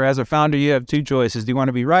buyer or as a founder, you have two choices. Do you want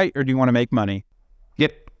to be right or do you want to make money?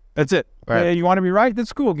 Yep. That's it. Right. You want to be right?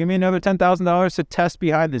 That's cool. Give me another $10,000 to test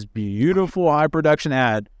behind this beautiful high production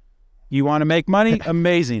ad. You want to make money?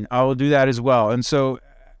 Amazing. I will do that as well. And so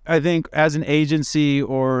I think as an agency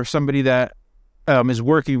or somebody that is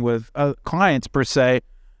working with clients per se,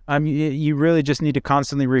 you really just need to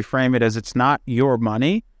constantly reframe it as it's not your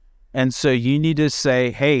money. And so you need to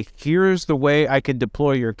say, hey, here's the way I can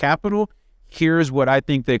deploy your capital. Here's what I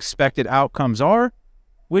think the expected outcomes are.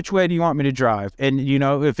 Which way do you want me to drive? And,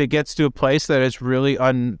 if it gets to a place that it's really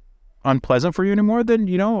unpleasant for you anymore, then,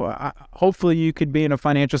 hopefully you could be in a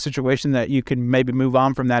financial situation that you can maybe move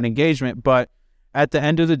on from that engagement. But at the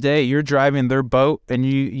end of the day, you're driving their boat, and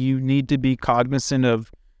you need to be cognizant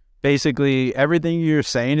of basically everything you're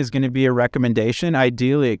saying is going to be a recommendation.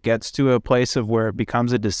 Ideally, it gets to a place of where it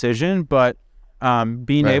becomes a decision, but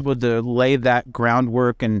being Right. able to lay that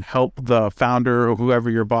groundwork and help the founder or whoever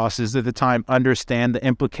your boss is at the time understand the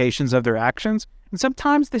implications of their actions. And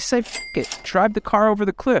sometimes they say, F it, drive the car over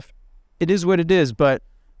the cliff. It is what it is. But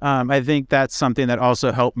I think that's something that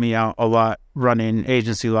also helped me out a lot running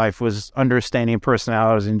agency life, was understanding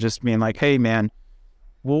personalities and just being like, hey, man,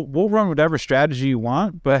 we'll run whatever strategy you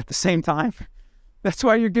want. But at the same time, that's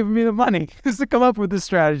why you're giving me the money, is to come up with this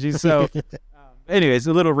strategy. So anyways,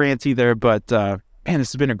 a little ranty there, but man,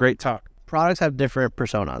 this has been a great talk. Products have different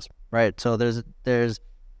personas, right? So there's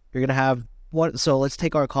you're gonna have one. So let's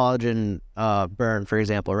take our collagen burn, for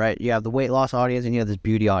example, right? You have the weight loss audience and you have this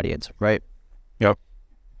beauty audience, right? Yep.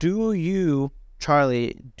 Do you,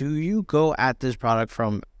 Charley, go at this product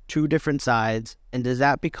from two different sides, and does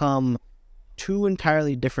that become two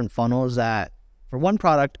entirely different funnels? That for one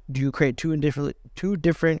product, do you create two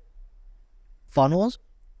different funnels?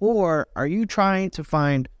 Or are you trying to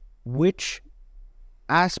find which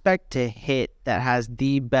aspect to hit that has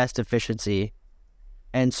the best efficiency?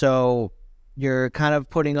 And so you're kind of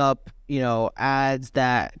putting up, ads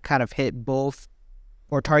that kind of hit both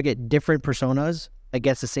or target different personas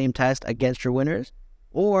against the same test against your winners.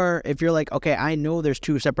 Or if you're like, okay, I know there's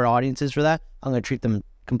two separate audiences for that, I'm going to treat them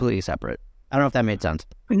completely separate. I don't know if that made sense.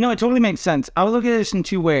 No, it totally makes sense. I would look at this in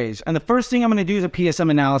two ways. And the first thing I'm going to do is a PSM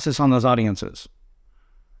analysis on those audiences.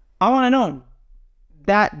 I want to know,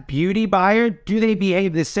 that beauty buyer, do they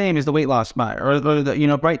behave the same as the weight loss buyer? Or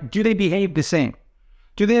right? Do they behave the same?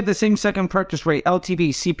 Do they have the same second purchase rate, LTV,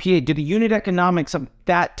 CPA? Do the unit economics of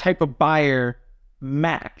that type of buyer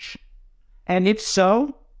match? And if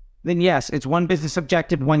so, then yes, it's one business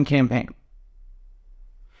objective, one campaign.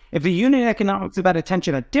 If the unit economics of that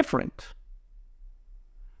attention are different,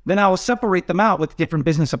 then I will separate them out with different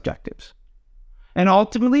business objectives. And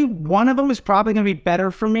ultimately, one of them is probably going to be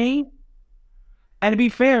better for me. And to be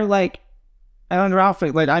fair, under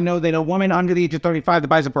outfit, I know that a woman under the age of 35 that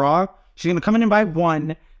buys a bra, she's going to come in and buy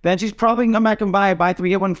one. Then she's probably going to come back and buy three,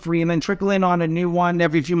 get one free, and then trickle in on a new one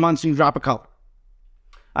every few months and drop a color.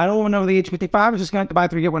 I know a woman over the age of 55 is just going to buy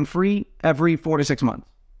three, get one free every 4 to 6 months.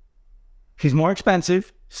 She's more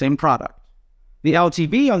expensive, same product. The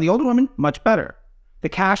LTV on the older woman, much better. The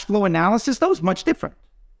cash flow analysis, though, is much different.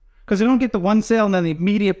 Because they don't get the one sale and then the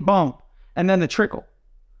immediate bump and then the trickle.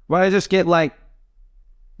 Where I just get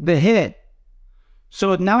the hit.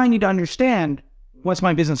 So now I need to understand what's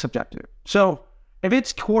my business objective. So if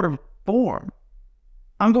it's quarter 4,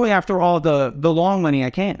 I'm going after all the long money I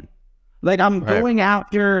can. I'm going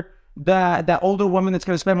after that older woman that's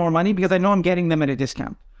going to spend more money because I know I'm getting them at a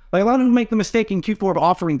discount. A lot of people make the mistake in Q4 of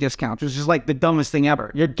offering discounts, which is the dumbest thing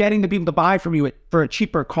ever. You're getting the people to buy from you for a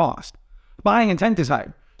cheaper cost. Buying intent is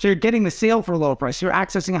higher. So you're getting the sale for a lower price. You're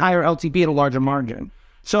accessing a higher LTV at a larger margin.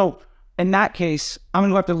 So in that case, I'm going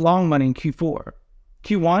to go after the long money in Q4.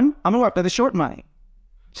 Q1, I'm going to go after the short money.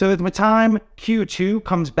 So by the time Q2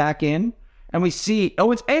 comes back in and we see,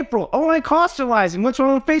 oh, it's April. Oh, my costs are rising. What's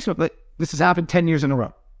wrong with Facebook? This has happened 10 years in a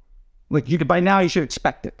row. By now, you should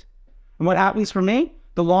expect it. And what happens for me?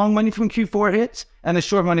 The long money from Q4 hits and the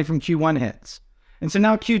short money from Q1 hits. And so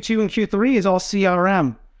now Q2 and Q3 is all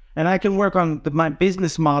CRM. And I can work on my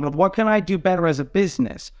business model. What can I do better as a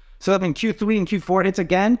business? So that when Q3 and Q4 hits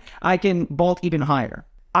again, I can vault even higher.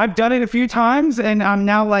 I've done it a few times, and I'm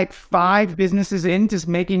now 5 businesses in, just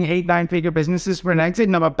making 8, 9-figure businesses for an exit,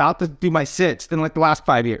 and I'm about to do my 6th in the last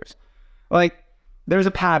 5 years. There's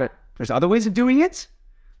a pattern. There's other ways of doing it.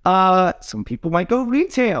 Some people might go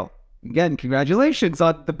retail. Again, congratulations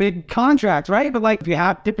on the big contract, right? But if you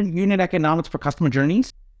have different unit economics for customer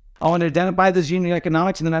journeys, I want to identify those unit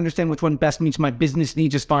economics and then understand which one best meets my business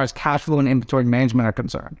needs as far as cash flow and inventory management are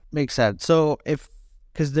concerned. Makes sense. So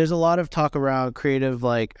because there's a lot of talk around creative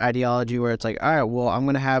like ideology where it's like, all right, well, I'm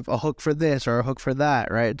going to have a hook for this or a hook for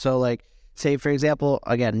that, right? So like, say, for example,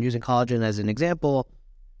 again, I'm using collagen as an example,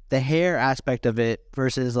 the hair aspect of it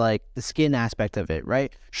versus like the skin aspect of it,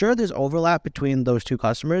 right? Sure, there's overlap between those two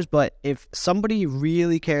customers, but if somebody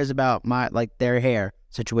really cares about their hair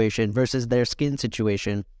situation versus their skin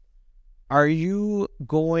situation, are you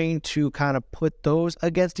going to kind of put those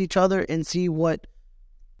against each other and see what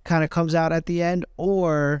kind of comes out at the end?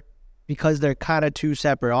 Or because they're kind of two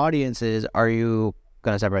separate audiences, are you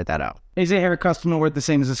going to separate that out? Is a hair customer worth the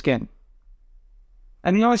same as a skin?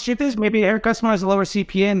 And the honest truth is, maybe a hair customer has a lower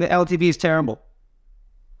CPA and the LTV is terrible.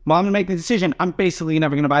 Well, I'm going to make the decision. I'm basically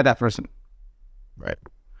never going to buy that person. Right.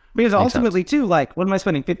 Because Makes ultimately, too, like, what am I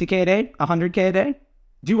spending? $50K a day? $100K a day?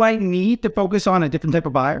 Do I need to focus on a different type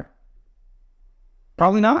of buyer?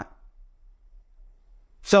 Probably not.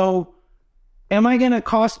 So, am I going to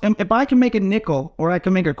cost, if I can make a nickel or I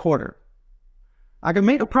can make a quarter, I can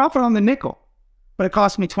make a profit on the nickel, but it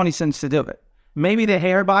costs me 20 cents to do it. Maybe the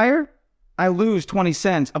hair buyer, I lose 20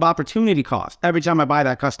 cents of opportunity cost every time I buy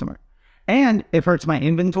that customer. And it hurts my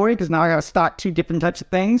inventory because now I got to stock two different types of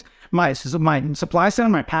things. My supply center,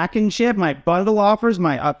 my pack and ship, my bundle offers,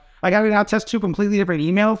 I got to now test two completely different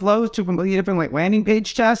email flows, two completely different like landing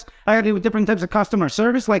page tests. I got to do with different types of customer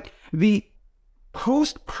service. Like the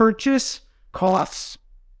post-purchase costs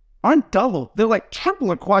aren't double. They're like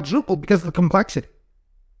triple or quadruple because of the complexity.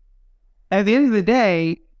 At the end of the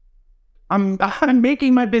day, I'm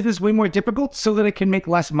making my business way more difficult so that I can make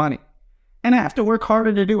less money. And I have to work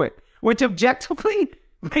harder to do it, which objectively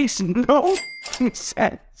makes no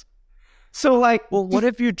sense. So like, well, what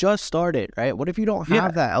if you just started, right? What if you don't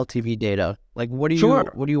have that LTV data? Like, what do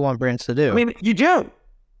you want brands to do? I mean, you do.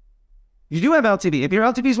 You do have LTV. If your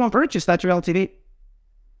LTV is one purchase, that's your LTV.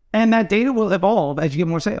 And that data will evolve as you get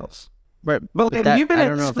more sales. Right. But if you've been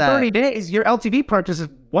at 30 days, your LTV purchase is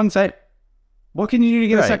one site. What can you do to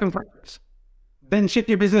get a second purchase? Then shift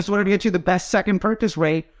your business in order to get you the best second purchase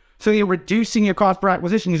rate so you're reducing your cost per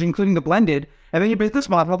acquisition, including the blended, and then your business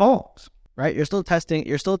model evolves. Right? You're still testing.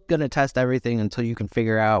 You're still going to test everything until you can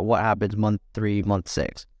figure out what happens month 3, month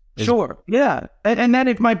 6. Sure. Yeah. And then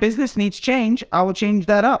if my business needs change, I will change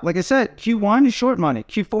that up. Like I said, Q1 is short money.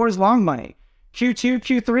 Q4 is long money. Q2,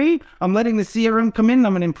 Q3, I'm letting the CRM come in and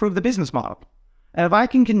I'm going to improve the business model. And if I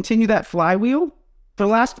can continue that flywheel, for the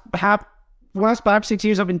last 5-6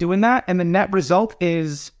 years, I've been doing that. And the net result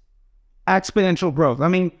is exponential growth. I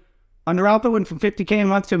mean, Under Alpha went from $50K a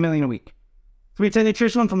month to $1 million a week. 310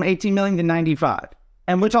 Nutrition went from 18 million to 95.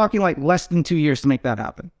 And we're talking like less than 2 years to make that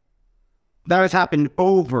happen. That has happened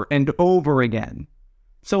over and over again.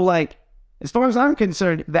 So like, as far as I'm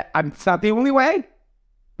concerned, it's not the only way,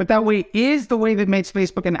 but that way is the way that makes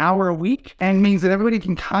Facebook an hour a week and means that everybody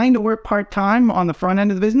can kind of work part-time on the front end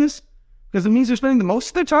of the business because it means they're spending the most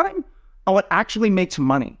of their time on what actually makes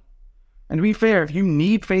money. And to be fair, if you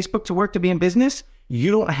need Facebook to work to be in business, you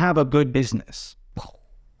don't have a good business.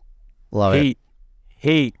 Love it.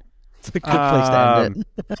 Hate. It's a good place to end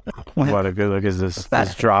it. What a good look is this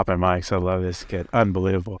dropping mics. I love this kid.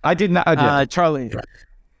 Unbelievable. I did not. Charley,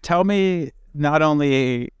 tell me not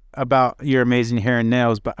only about your amazing hair and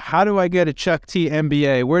nails, but how do I get a Chuck T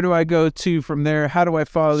MBA? Where do I go to from there? How do I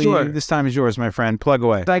follow you? This time is yours, my friend. Plug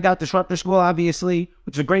away. I got Disruptor School, obviously,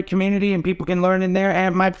 which is a great community and people can learn in there.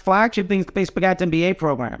 And my flagship thing is the Facebook Ads MBA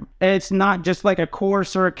program. It's not just like a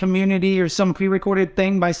course or a community or some pre-recorded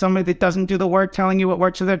thing by somebody that doesn't do the work telling you what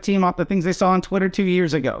works for their team off the things they saw on Twitter 2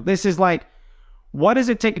 years ago. This is like, what does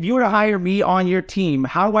it take? If you were to hire me on your team,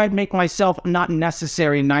 how do I make myself not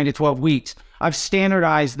necessary in 9 to 12 weeks? I've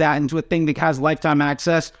standardized that into a thing that has lifetime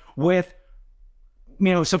access with,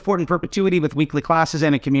 support and perpetuity with weekly classes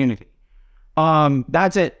and a community.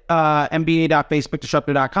 That's it.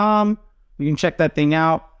 mba.facebookdisruptor.com. You can check that thing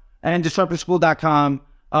out. And disruptorschool.com. You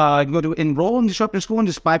can go to enroll in Disruptor School and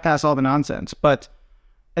just bypass all the nonsense. But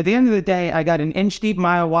at the end of the day, I got an inch deep,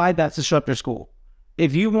 mile wide. That's Disruptor School.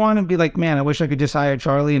 If you want to be like, man, I wish I could just hire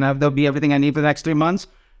Charley and there'll be everything I need for the next 3 months,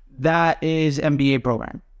 that is MBA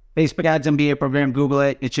program. Facebook Ads MBA program, Google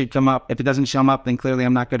it. It should come up. If it doesn't show up, then clearly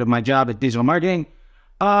I'm not good at my job at digital marketing.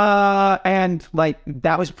 And like,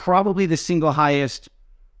 that was probably the single highest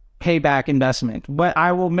payback investment. What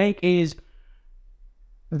I will make is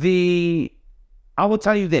I will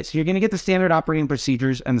tell you this. You're going to get the standard operating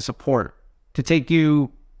procedures and the support to take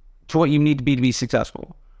you to what you need to be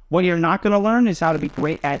successful. What you're not going to learn is how to be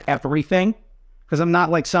great at everything. Because I'm not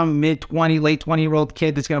like some mid-20, late 20-year-old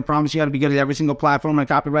kid that's going to promise you how to be good at every single platform and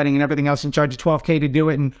copywriting and everything else and charge you $12K to do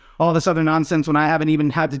it and all this other nonsense when I haven't even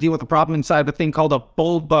had to deal with a problem inside of a thing called a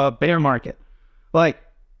bull bear market. Like,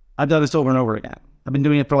 I've done this over and over again. I've been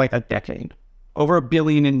doing it for like a decade. Over $1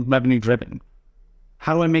 billion in revenue driven.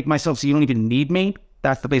 How do I make myself so you don't even need me?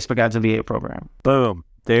 That's the Facebook Ads MBA program. Boom.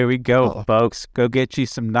 There we go, folks. Go get you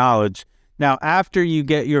some knowledge. Now, after you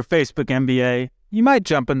get your Facebook MBA, you might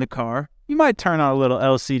jump in the car. You might turn on a little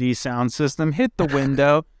LCD sound system, hit the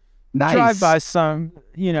window, Nice. drive by some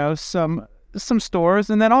stores,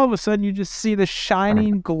 and then all of a sudden you just see the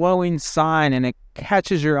shining, glowing sign, and it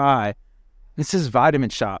catches your eye. It says Vitamin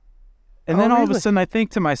Shop. And then all of a sudden I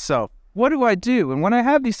think to myself, what do I do? And when I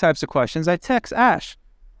have these types of questions, I text Ash.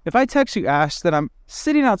 If I text you, Ash, that I'm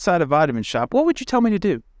sitting outside a Vitamin Shop, what would you tell me to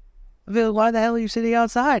do? Why the hell are you sitting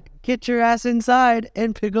outside? Get your ass inside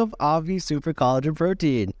and pick up Obvi Super Collagen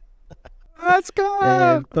Protein. Let's go.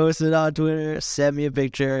 And post it on Twitter. Send me a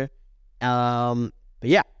picture. But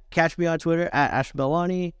yeah, catch me on Twitter at Ash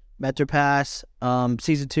Belwani. Mentor Pass.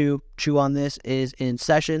 Season 2, Chew on This, is in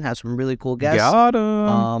session. Has some really cool guests. Got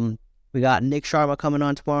him. We got Nick Sharma coming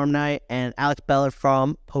on tomorrow night and Alex Beller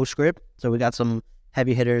from Postscript. So we got some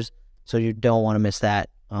heavy hitters. So you don't want to miss that.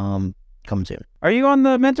 Coming soon. Are you on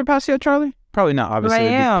the Mentor Pass yet, Charlie? Probably not, obviously. I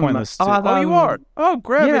am. Pointless to... you are? Oh,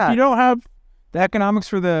 great. Yeah. If you don't have the economics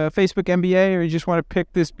for the Facebook MBA or you just want to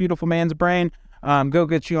pick this beautiful man's brain, go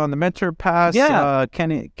get you on the Mentor Pass. Yeah.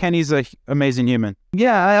 Kenny's an amazing human.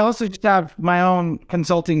 Yeah, I also just have my own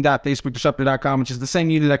consulting.facebookdisruptor.com, which is the same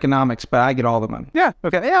unit economics, but I get all the money. Yeah.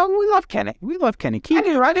 Okay. Yeah, we love Kenny. Keep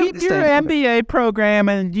your MBA program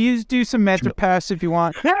and do some Mentor Pass if you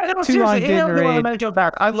want. Yeah, no, seriously,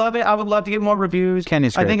 I love it. I would love to get more reviews.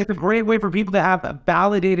 Kenny's great. I think it's a great way for people to have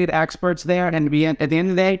validated experts there, and to be at the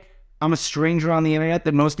end of the day, I'm a stranger on the internet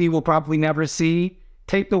that most of you will probably never see.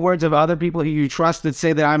 Take the words of other people who you trust that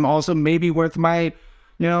say that I'm also maybe worth my,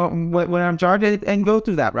 what I'm charged, and go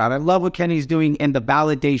through that route. I love what Kenny's doing in the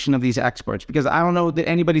validation of these experts, because I don't know that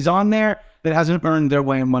anybody's on there that hasn't earned their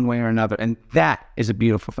way in one way or another, and that is a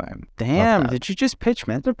beautiful thing. Damn, did you just pitch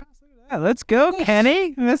Mentor Pass? Yeah, let's go,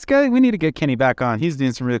 Kenny. Let's go. We need to get Kenny back on. He's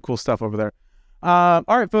doing some really cool stuff over there. All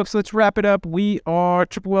right, folks, let's wrap it up. We are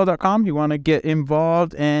triplewhale.com. You want to get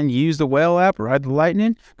involved and use the Whale app, ride the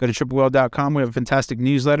lightning, go to triplewhale.com. We have a fantastic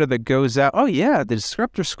newsletter that goes out. Oh, yeah, the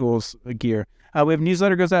Disruptor Schools gear. We have a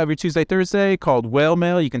newsletter goes out every Tuesday, Thursday called Whale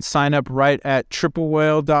Mail. You can sign up right at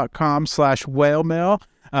triplewhale.com/whale mail.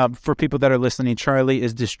 For people that are listening, Charlie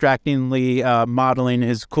is distractingly modeling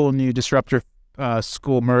his cool new Disruptor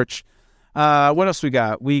School merch. What else we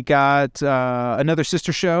got? We got another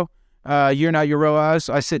sister show. You're Not Your ROIs.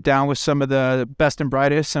 I sit down with some of the best and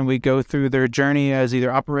brightest, and we go through their journey as either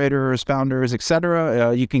operators, founders,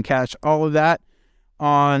 etc. You can catch all of that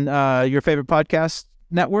on your favorite podcast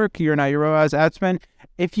network, You're Not Your ROIs ad spend.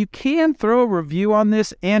 If you can, throw a review on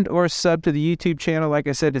this and or sub to the YouTube channel. Like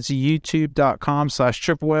I said, it's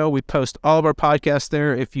youtube.com/triplewhale. We post all of our podcasts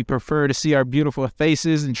there if you prefer to see our beautiful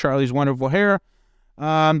faces and Charlie's wonderful hair.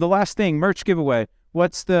 The last thing, merch giveaway.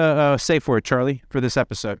 What's the safe word, Charlie, for this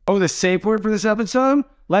episode? Oh, the safe word for this episode?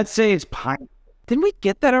 Let's say it's pine. Didn't we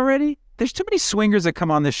get that already? There's too many swingers that come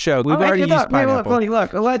on this show. We've already used pineapple.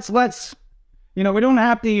 Look, let's, we don't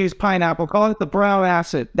have to use pineapple. Call it the brown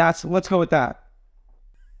acid. Let's go with that.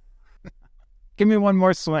 Give me one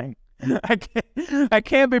more swing. I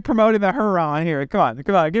can't be promoting the hurrah here. Come on.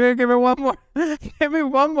 Give me one more. Give me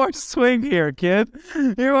one more swing here, kid.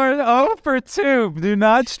 You are 0 for 2. Do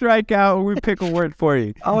not strike out when we pick a word for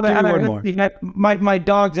you. Give me one more. My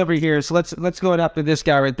dog's over here, so let's go after this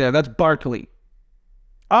guy right there. That's Barkley.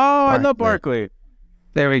 Oh, I love Barkley.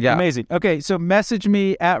 There we go. Amazing. Okay, so message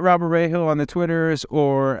me at Robert Rahill on the Twitters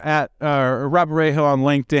or at Robert Rahill on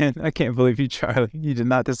LinkedIn. I can't believe you, Charlie. You did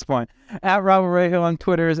not disappoint. At Robert Rahill on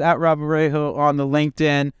Twitters, at Robert Rahill on the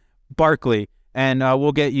LinkedIn, Barkley. And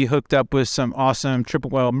we'll get you hooked up with some awesome Triple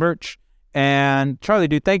Whale merch. And Charlie,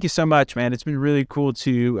 dude, thank you so much, man. It's been really cool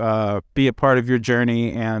to be a part of your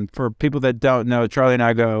journey. And for people that don't know, Charlie and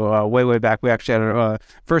I go way, way back. We actually had our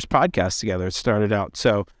first podcast together. It started out.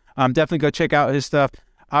 So definitely go check out his stuff.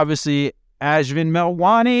 Obviously, Ashvin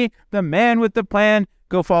Melwani, the man with the plan.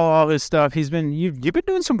 Go follow all his stuff. You've been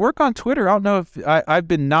doing some work on Twitter. I don't know if I've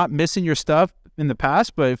been not missing your stuff in the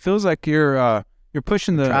past, but it feels like you're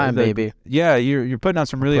pushing the baby. Yeah, you're putting out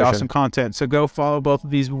some really awesome content. So go follow both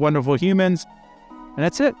of these wonderful humans. And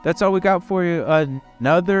that's it. That's all we got for you.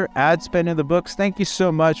 Another ad spend in the books. Thank you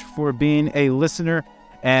so much for being a listener,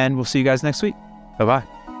 and we'll see you guys next week.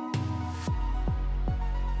 Bye-bye.